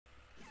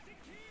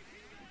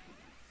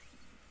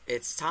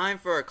It's time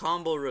for a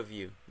combo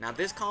review. Now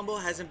this combo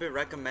hasn't been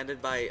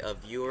recommended by a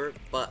viewer,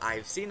 but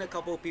I've seen a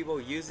couple people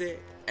use it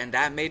and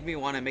that made me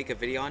want to make a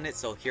video on it,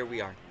 so here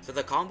we are. So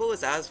the combo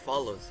is as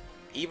follows: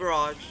 E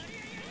barrage,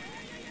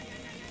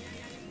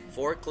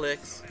 4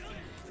 clicks,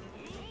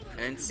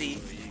 and C,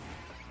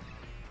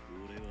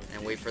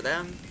 and wait for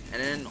them,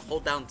 and then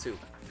hold down 2.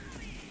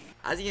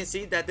 As you can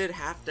see, that did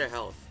half their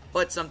health.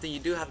 But something you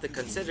do have to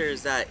consider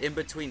is that in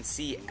between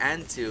C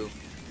and 2,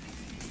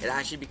 it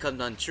actually becomes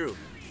untrue,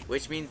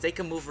 which means they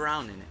can move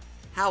around in it.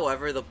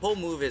 However, the pull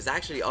move is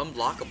actually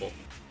unblockable,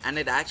 and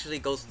it actually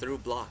goes through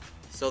block.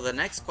 So the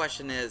next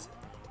question is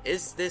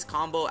this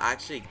combo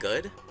actually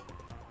good?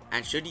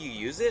 And should you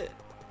use it?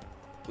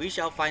 We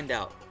shall find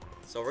out.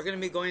 So we're going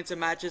to be going to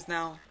matches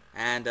now,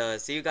 and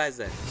see you guys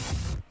then.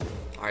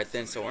 Alright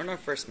then, so we're in our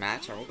first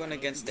match, and we're going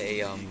against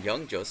a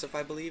young Joseph,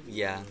 I believe.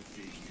 Yeah.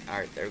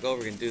 Alright, there we go.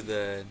 We're going to do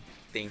the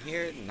thing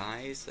here.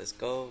 Nice, let's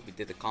go. We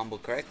did the combo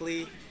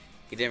correctly.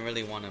 He didn't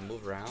really want to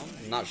move around.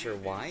 I'm not sure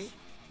why,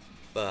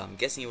 but I'm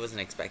guessing he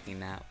wasn't expecting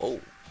that. Oh,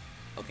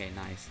 okay,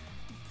 nice.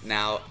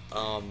 Now,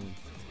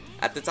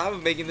 at the time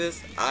of making this,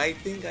 I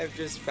think I've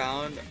just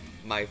found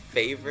my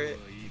favorite.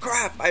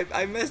 Crap!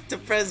 I meant to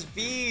press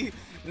V.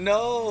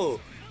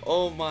 No.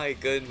 Oh my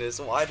goodness.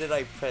 Why did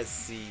I press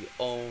C?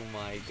 Oh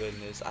my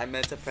goodness. I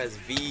meant to press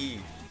V.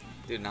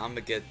 Dude, now I'm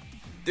gonna get.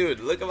 Dude,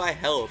 look at my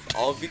health.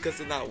 All because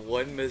of that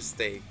one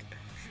mistake.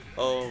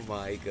 Oh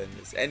my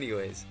goodness.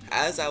 Anyways,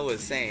 as I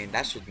was saying,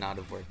 that should not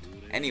have worked.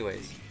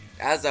 Anyways,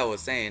 as I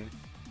was saying,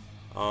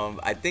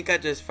 I think I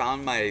just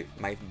found my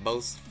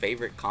most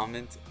favorite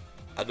comment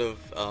out of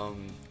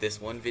this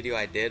one video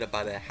I did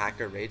about a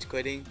hacker rage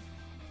quitting,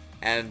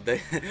 and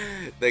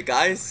the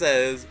guy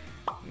says,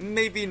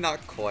 maybe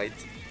not quite.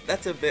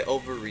 That's a bit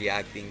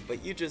overreacting,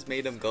 but you just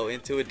made him go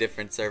into a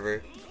different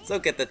server. So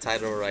get the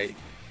title right.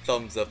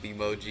 Thumbs up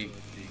emoji.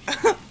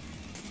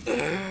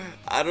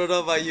 I don't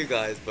know about you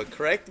guys, but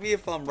correct me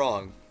if I'm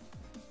wrong,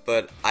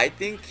 but I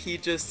think he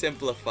just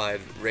simplified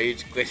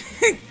rage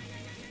quitting.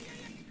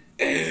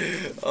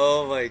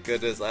 Oh my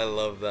goodness, I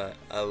love that.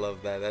 I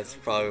love that. That's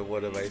probably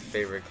one of my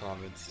favorite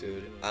comments,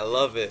 dude. I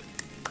love it.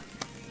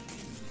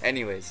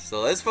 Anyways,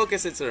 so let's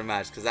focus into the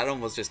match, because that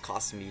almost just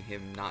cost me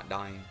him not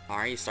dying.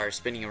 Alright, he started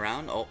spinning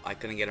around. Oh, I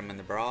couldn't get him in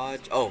the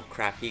barrage. Oh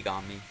crap, he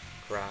got me.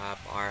 Crap.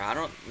 Alright, I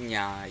don't.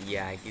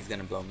 Yeah, he's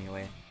gonna blow me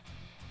away.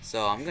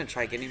 So I'm gonna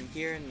try getting him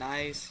here.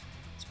 Nice.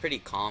 It's pretty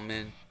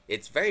common.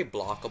 It's very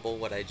blockable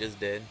what I just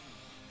did,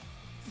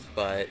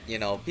 but you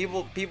know,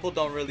 people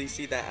don't really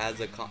see that as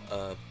a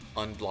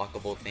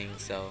unblockable thing.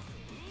 So,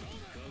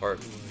 or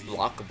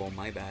blockable.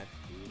 My bad.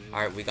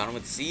 All right, we got him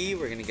with C.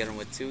 We're gonna get him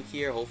with 2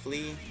 here.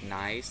 Hopefully,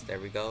 nice. There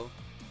we go.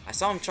 I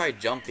saw him try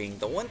jumping.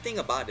 The one thing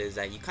about it is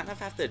that you kind of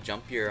have to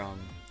jump your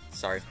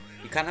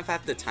you kind of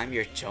have to time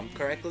your jump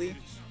correctly.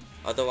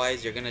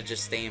 Otherwise, you're gonna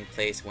just stay in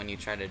place when you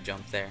try to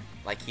jump there,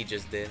 like he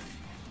just did.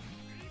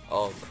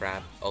 Oh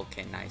crap.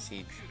 Okay, nice.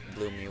 He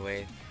blew me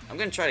away. I'm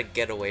gonna try to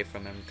get away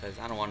from him because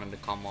I don't want him to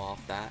combo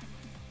off that.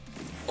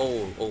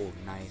 Oh,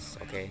 nice.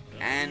 Okay,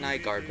 and I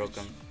guard broke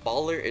him.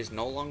 Baller is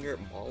no longer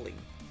balling.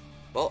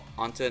 Well,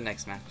 on to the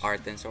next match.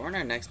 Alright then, so we're in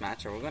our next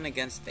match, and we're going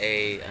against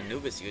a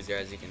Anubis user,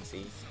 as you can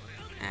see.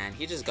 And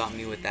he just got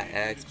me with that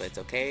X, but it's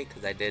okay,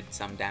 because I did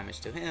some damage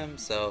to him,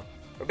 so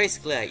we're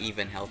basically at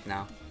even health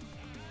now.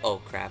 Oh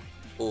crap.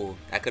 Ooh,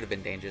 that could have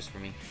been dangerous for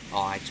me.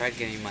 Oh, I tried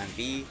getting my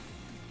V.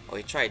 Oh,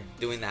 he tried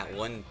doing that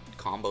one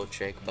combo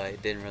trick, but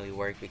it didn't really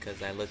work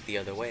because I looked the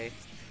other way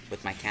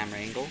with my camera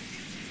angle.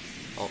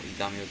 Oh, he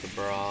got me with the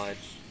barrage.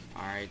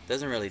 Alright,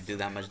 doesn't really do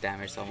that much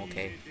damage, so I'm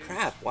okay.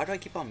 Crap, why do I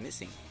keep on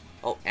missing?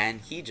 Oh, and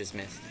he just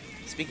missed.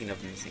 Speaking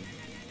of missing.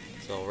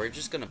 So we're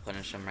just gonna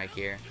punish him right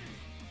here.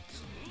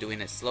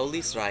 Doing it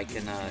slowly so I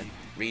can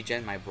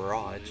regen my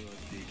barrage,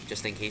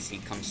 just in case he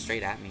comes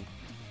straight at me.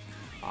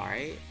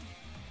 Alright.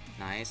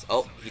 Nice.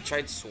 Oh, he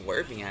tried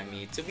swerving at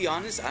me. To be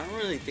honest, I don't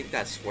really think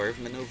that swerve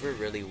maneuver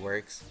really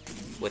works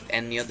with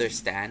any other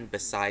stand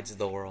besides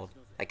the world.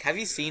 Like, have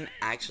you seen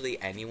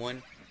actually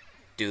anyone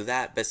do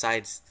that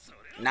besides,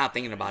 now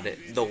thinking about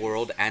it, the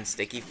world and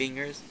sticky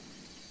fingers?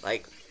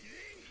 Like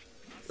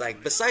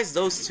besides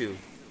those two,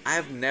 I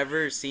have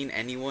never seen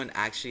anyone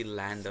actually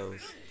land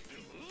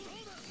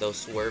those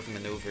swerve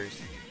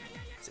maneuvers.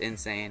 It's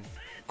insane.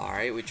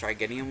 Alright, we tried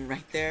getting him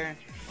right there.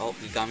 Oh,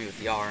 he got me with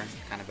the R.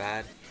 Kind of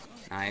bad.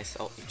 Nice.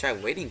 Oh, he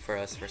tried waiting for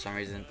us for some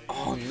reason.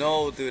 Oh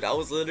no, dude. I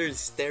was literally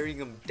staring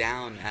him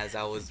down as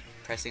I was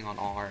pressing on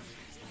R.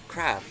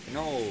 Crap.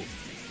 No.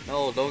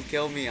 No, don't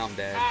kill me. I'm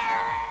dead.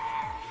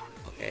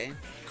 Okay.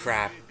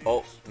 Crap.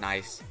 Oh,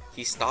 nice.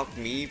 He stopped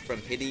me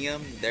from hitting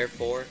him.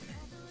 Therefore,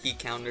 he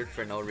countered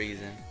for no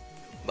reason.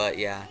 But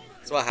yeah,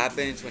 that's what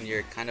happens when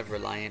you're kind of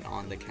reliant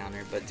on the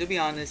counter. But to be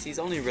honest, he's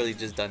only really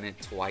just done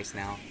it twice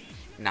now.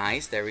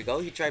 Nice, there we go.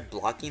 He tried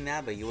blocking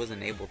that, but he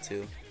wasn't able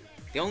to.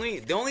 The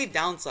only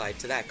downside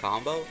to that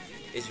combo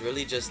is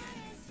really just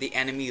the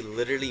enemy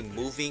literally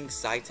moving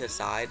side to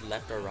side,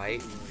 left or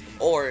right,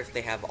 or if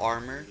they have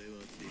armor,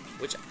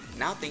 which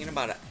now thinking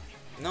about it,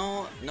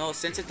 no,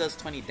 since it does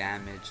 20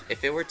 damage,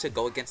 if it were to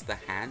go against the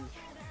hand,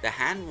 the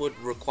hand would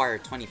require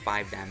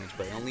 25 damage,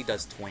 but it only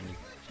does 20.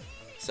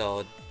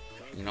 So,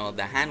 you know,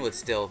 the hand would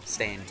still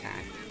stay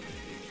intact.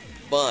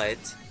 But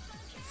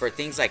for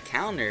things like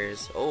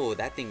counters, oh,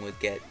 that thing would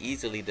get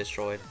easily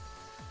destroyed.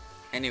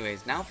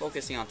 Anyways, now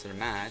focusing onto the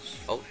match.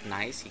 Oh,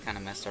 nice. He kind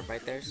of messed up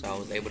right there, so I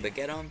was able to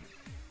get him.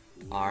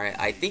 Alright,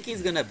 I think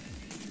he's gonna...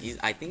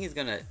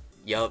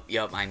 Yup,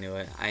 I knew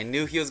it. I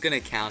knew he was gonna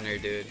counter,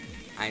 dude.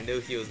 I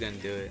knew he was gonna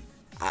do it.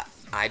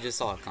 I just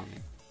saw it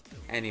coming.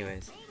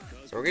 Anyways,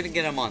 so we're gonna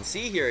get him on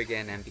C here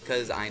again, and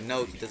because I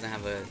know he doesn't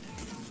have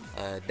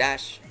a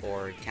dash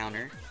or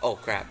counter... Oh,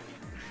 crap.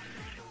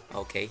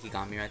 Okay, he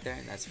got me right there.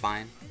 That's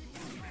fine.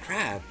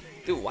 Crap.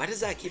 Dude, why does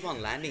that keep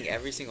on landing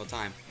every single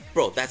time?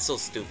 Bro, that's so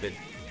stupid.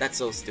 That's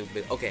so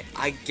stupid. Okay,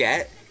 I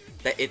get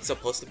that it's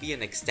supposed to be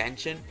an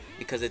extension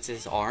because it's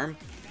his arm,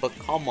 but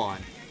come on.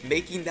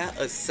 Making that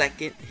a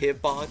second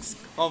hitbox?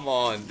 Come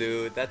on,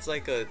 dude. That's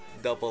like a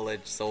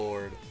double-edged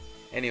sword.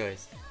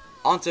 Anyways,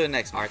 on to the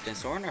next. Alright, then,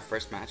 so we're in our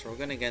first match. We're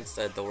going against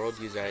the world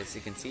user, as you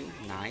can see.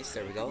 Nice,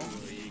 there we go.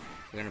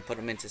 We're going to put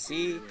him into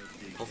C.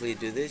 Hopefully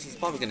do this. He's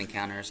probably going to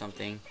counter or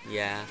something.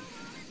 Yeah.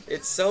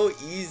 It's so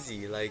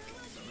easy. Like,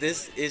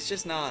 this is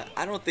just not...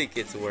 I don't think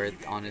it's worth,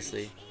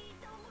 honestly.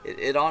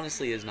 It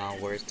honestly is not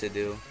worth to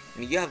do. I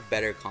mean, you have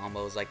better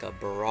combos like a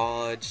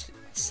barrage,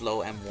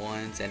 slow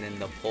M1s, and then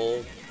the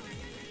pull,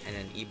 and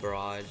then E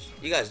barrage.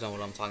 You guys know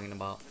what I'm talking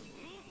about.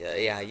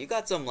 Yeah, you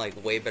got some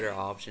like way better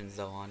options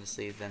though,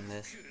 honestly, than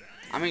this.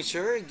 I mean,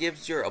 sure, it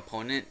gives your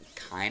opponent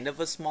kind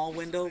of a small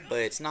window, but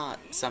it's not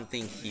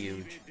something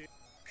huge.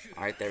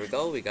 Alright, there we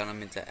go. We got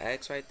him into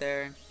X right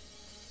there.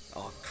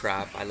 Oh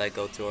crap, I let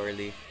go too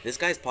early. This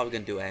guy's probably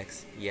gonna do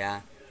X.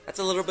 Yeah. That's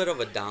a little bit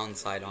of a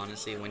downside,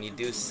 honestly, when you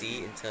do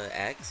C into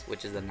X,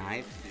 which is the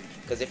knife.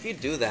 Because if you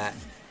do that,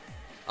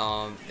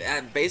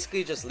 that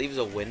basically just leaves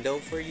a window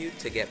for you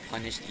to get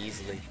punished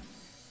easily.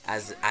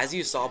 As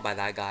you saw by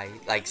that guy,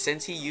 like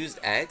since he used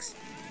X,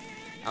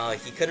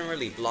 he couldn't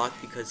really block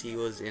because he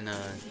was in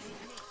a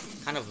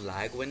kind of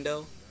lag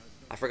window.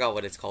 I forgot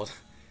what it's called.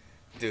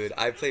 Dude,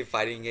 I play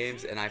fighting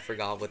games and I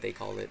forgot what they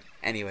call it.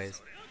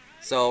 Anyways,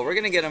 so we're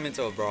gonna get him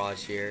into a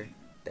barrage here.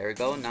 There we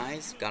go,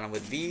 nice. Got him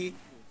with V.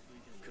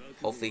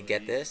 Hopefully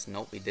get this.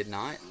 Nope, we did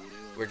not.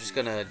 We're just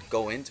gonna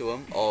go into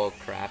him. Oh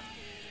crap.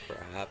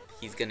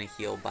 He's gonna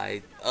heal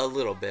by a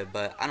little bit,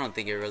 but I don't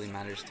think it really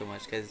matters too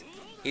much because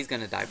he's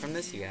gonna die from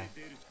this. Yeah.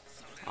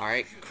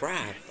 Alright,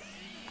 crap.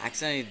 I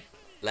accidentally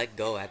let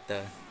go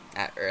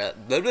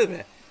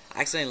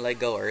accidentally let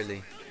go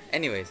early.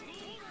 Anyways,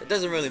 it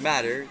doesn't really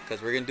matter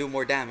because we're gonna do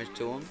more damage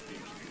to him.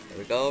 There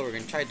we go. We're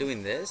gonna try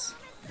doing this.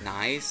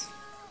 Nice.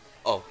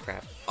 Oh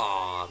crap.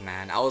 Oh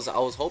man, I was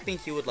hoping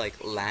he would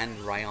like land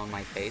right on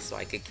my face so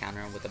I could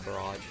counter him with a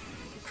barrage.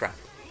 Crap.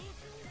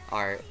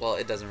 Alright, well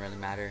it doesn't really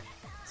matter.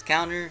 His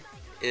counter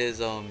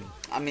is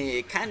I mean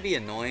it can be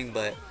annoying,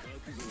 but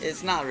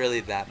it's not really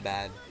that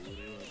bad.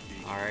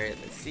 Alright,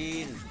 let's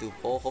see. Let's do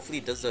pull. Hopefully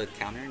he does the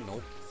counter.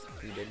 Nope.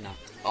 He did not.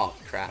 Oh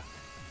crap.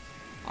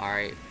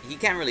 Alright. He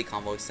can't really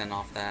combo extend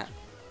off that.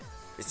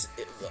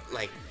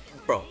 Like,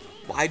 bro,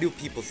 why do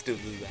people still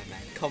do that,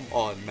 man? Come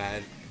on,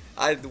 man.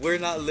 We're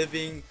not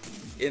living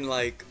in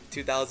like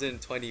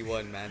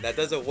 2021, man. That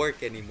doesn't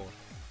work anymore.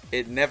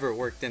 It never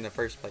worked in the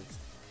first place.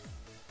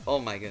 Oh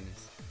my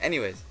goodness.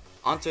 Anyways,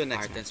 on to the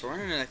next match. Then, so we're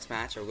in the next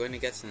match. We're going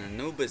against an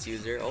Anubis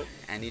user. Oh,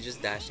 and he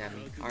just dashed at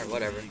me. Alright,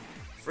 whatever.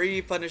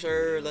 Free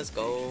Punisher. Let's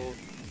go.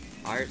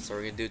 Alright, so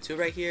we're going to do 2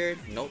 right here.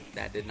 Nope,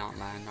 that did not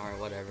land. Alright,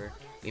 whatever.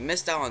 We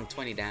missed out on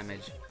 20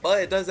 damage.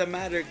 But it doesn't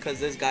matter because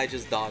this guy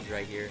just dodged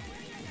right here,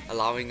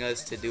 allowing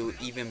us to do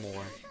even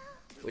more,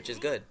 which is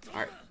good.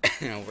 Alright,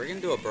 we're going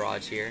to do a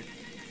barrage here.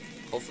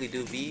 Hopefully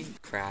do V.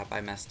 Crap,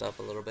 I messed up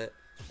a little bit.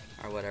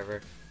 Or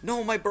whatever.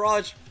 No, my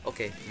barrage!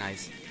 Okay,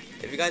 nice.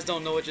 If you guys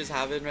don't know what just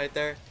happened right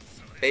there,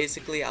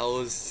 basically I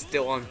was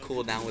still on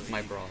cooldown with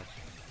my barrage.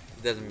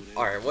 It doesn't...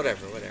 Alright,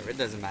 whatever. It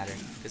doesn't matter.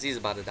 Because he's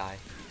about to die.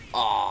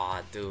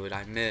 Aw, dude,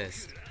 I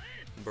missed.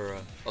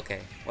 Bruh.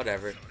 Okay,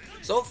 whatever.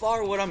 So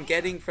far, what I'm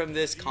getting from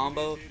this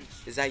combo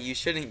is that you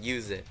shouldn't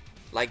use it.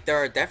 Like, there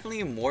are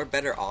definitely more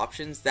better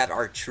options that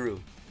are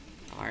true.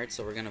 Alright,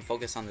 so we're going to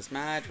focus on this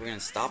match. We're going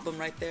to stop him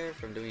right there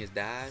from doing his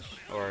dash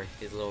or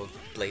his little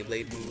blade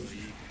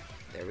move.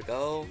 There we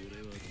go.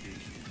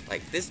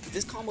 Like,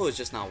 this combo is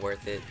just not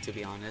worth it, to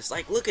be honest.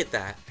 Like, look at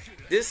that.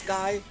 This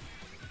guy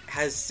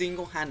has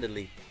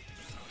single-handedly,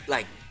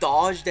 like,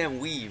 dodged and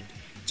weaved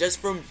just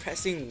from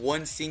pressing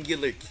one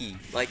singular key.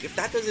 Like, if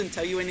that doesn't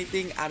tell you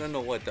anything, I don't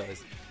know what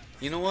does.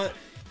 You know what?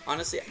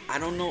 Honestly, I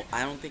don't know.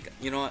 I don't think...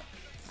 You know what?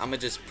 I'm going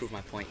to just prove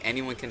my point.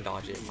 Anyone can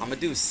dodge it. I'm going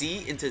to do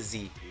C into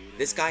Z.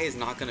 This guy is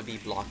not going to be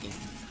blocking.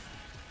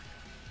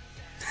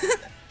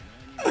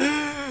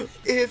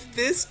 If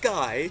this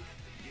guy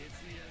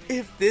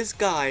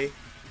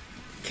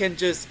can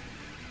just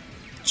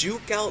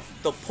juke out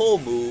the pull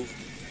move,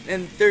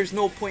 then there's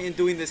no point in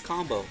doing this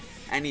combo.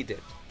 And he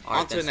did.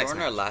 On to the next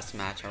match. Our last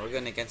match, and we're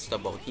going against the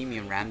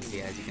Bohemian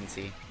Ramsey, as you can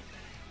see.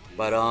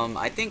 But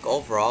I think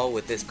overall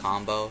with this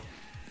combo,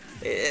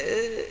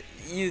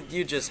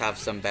 You just have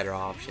some better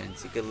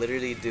options. You could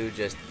literally do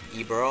just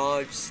E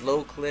barrage,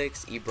 slow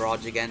clicks, E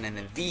barrage again, and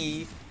then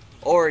V,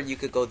 or you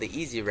could go the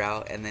easy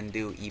route and then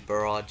do E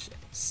barrage,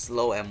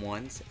 slow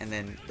M1s, and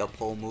then the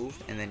pole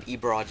move, and then E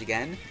barrage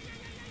again,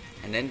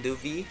 and then do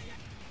V,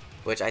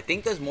 which I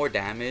think does more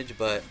damage,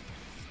 but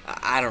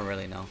I don't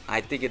really know.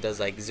 I think it does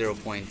like 0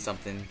 point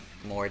something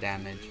more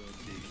damage.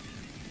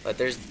 But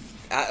there's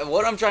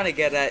what I'm trying to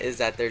get at is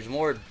that there's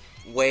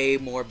way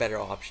more better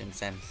options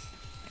than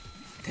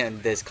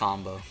this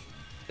combo.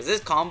 Because this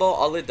combo,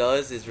 all it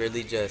does is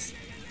really just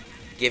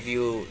give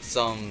you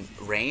some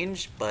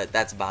range, but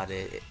that's about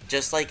it.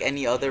 Just like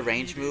any other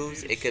range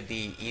moves, it could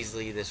be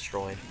easily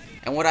destroyed.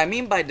 And what I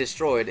mean by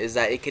destroyed is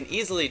that it can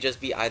easily just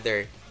be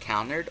either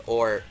countered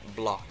or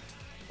blocked.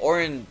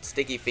 Or in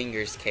Sticky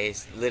Fingers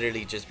case,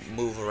 literally just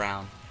move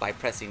around by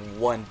pressing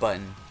one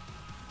button.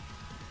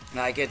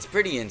 Like, it's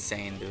pretty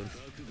insane, dude.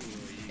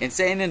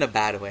 Insane in a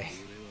bad way.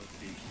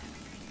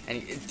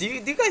 And do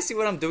you guys see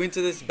what I'm doing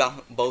to this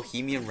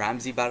Bohemian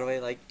Ramsey, by the way?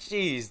 Like,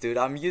 jeez, dude,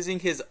 I'm using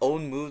his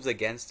own moves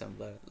against him,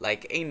 but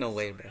like, ain't no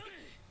way, bro.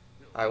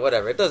 Alright,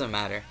 whatever, it doesn't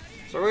matter.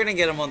 So we're gonna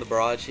get him on the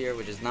barrage here,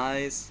 which is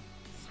nice.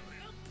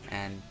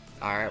 And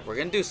alright, we're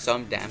gonna do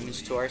some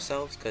damage to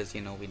ourselves, because,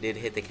 you know, we did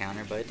hit the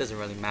counter, but it doesn't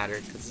really matter,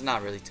 because it's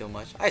not really too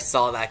much. I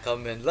saw that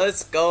coming.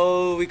 Let's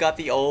go, we got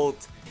the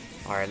ult.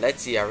 Alright,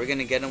 let's see, are we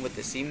gonna get him with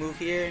the C move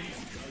here?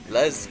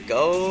 Let's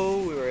go,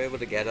 we were able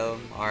to get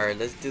him. Alright,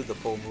 let's do the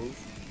pull move.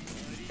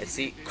 Let's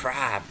see,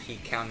 crap, he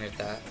countered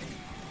that.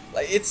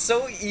 Like, it's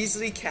so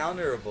easily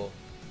counterable.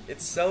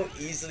 It's so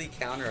easily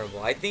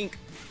counterable. I think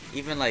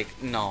even like,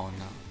 no.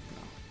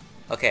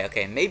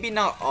 Okay, maybe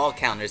not all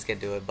counters can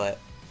do it, but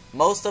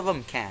most of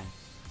them can.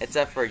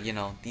 Except for, you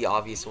know, the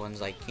obvious ones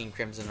like King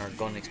Crimson or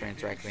Golden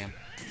Experience Requiem.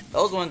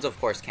 Those ones, of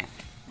course, can.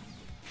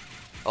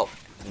 Oh,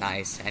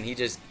 nice. And he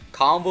just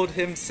comboed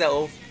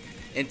himself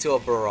into a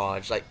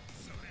barrage. Like,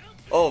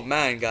 oh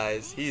man,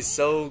 guys, he's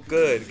so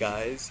good,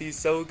 guys. He's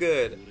so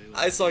good.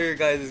 I saw your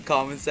guys'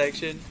 comment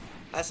section.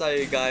 I saw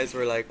you guys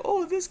were like,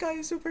 oh, this guy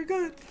is super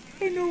good.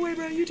 Ain't no way,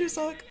 bro, you just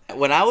suck.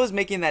 When I was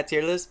making that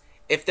tier list,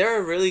 if they're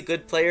a really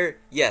good player,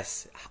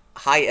 yes,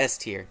 high S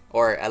tier,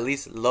 or at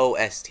least low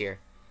S tier.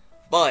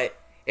 But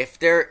if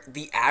they're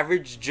the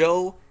average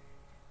Joe,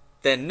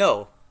 then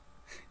no.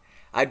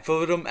 I'd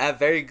put them at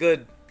very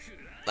good,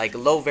 like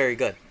low, very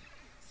good.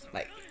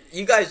 Like,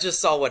 you guys just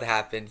saw what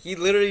happened. He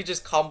literally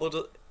just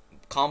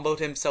comboed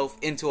himself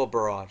into a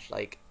barrage.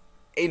 Like,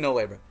 ain't no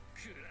way, bro.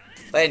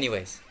 But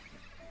anyways,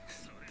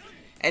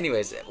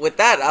 with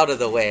that out of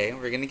the way,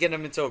 we're gonna get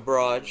him into a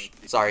barrage.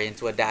 Sorry,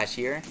 into a dash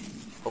here.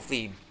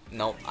 Hopefully,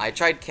 no. I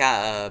tried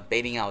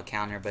baiting out a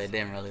counter, but it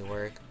didn't really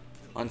work,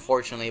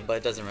 unfortunately. But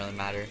it doesn't really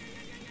matter.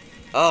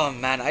 Oh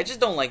man, I just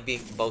don't like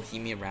being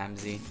Bohemian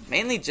Ramsey,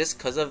 mainly just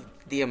because of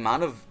the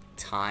amount of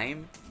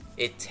time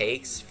it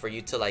takes for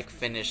you to like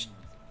finish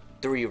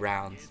 3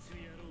 rounds,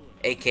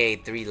 aka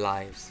 3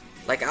 lives.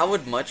 Like, I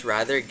would much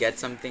rather get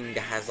something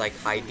that has like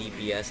high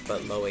DPS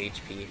but low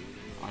HP,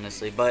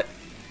 honestly. But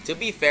to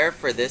be fair,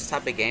 for this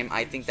type of game,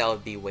 I think that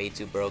would be way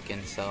too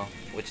broken, so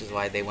which is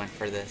why they went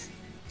for this.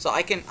 So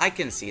I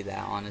can see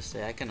that,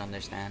 honestly. I can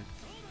understand.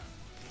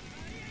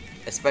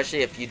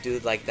 Especially if you do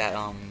like that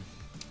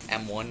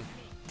M1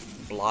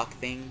 block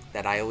thing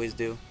that I always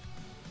do.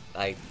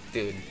 Like,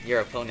 dude, your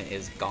opponent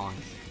is gone.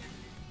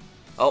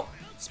 Oh,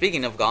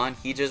 speaking of gone,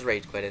 he just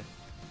rage quitted.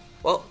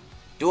 Well,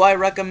 do I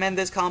recommend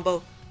this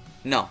combo?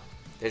 No,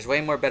 there's way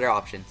more better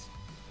options.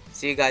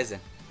 See you guys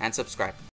then, and subscribe.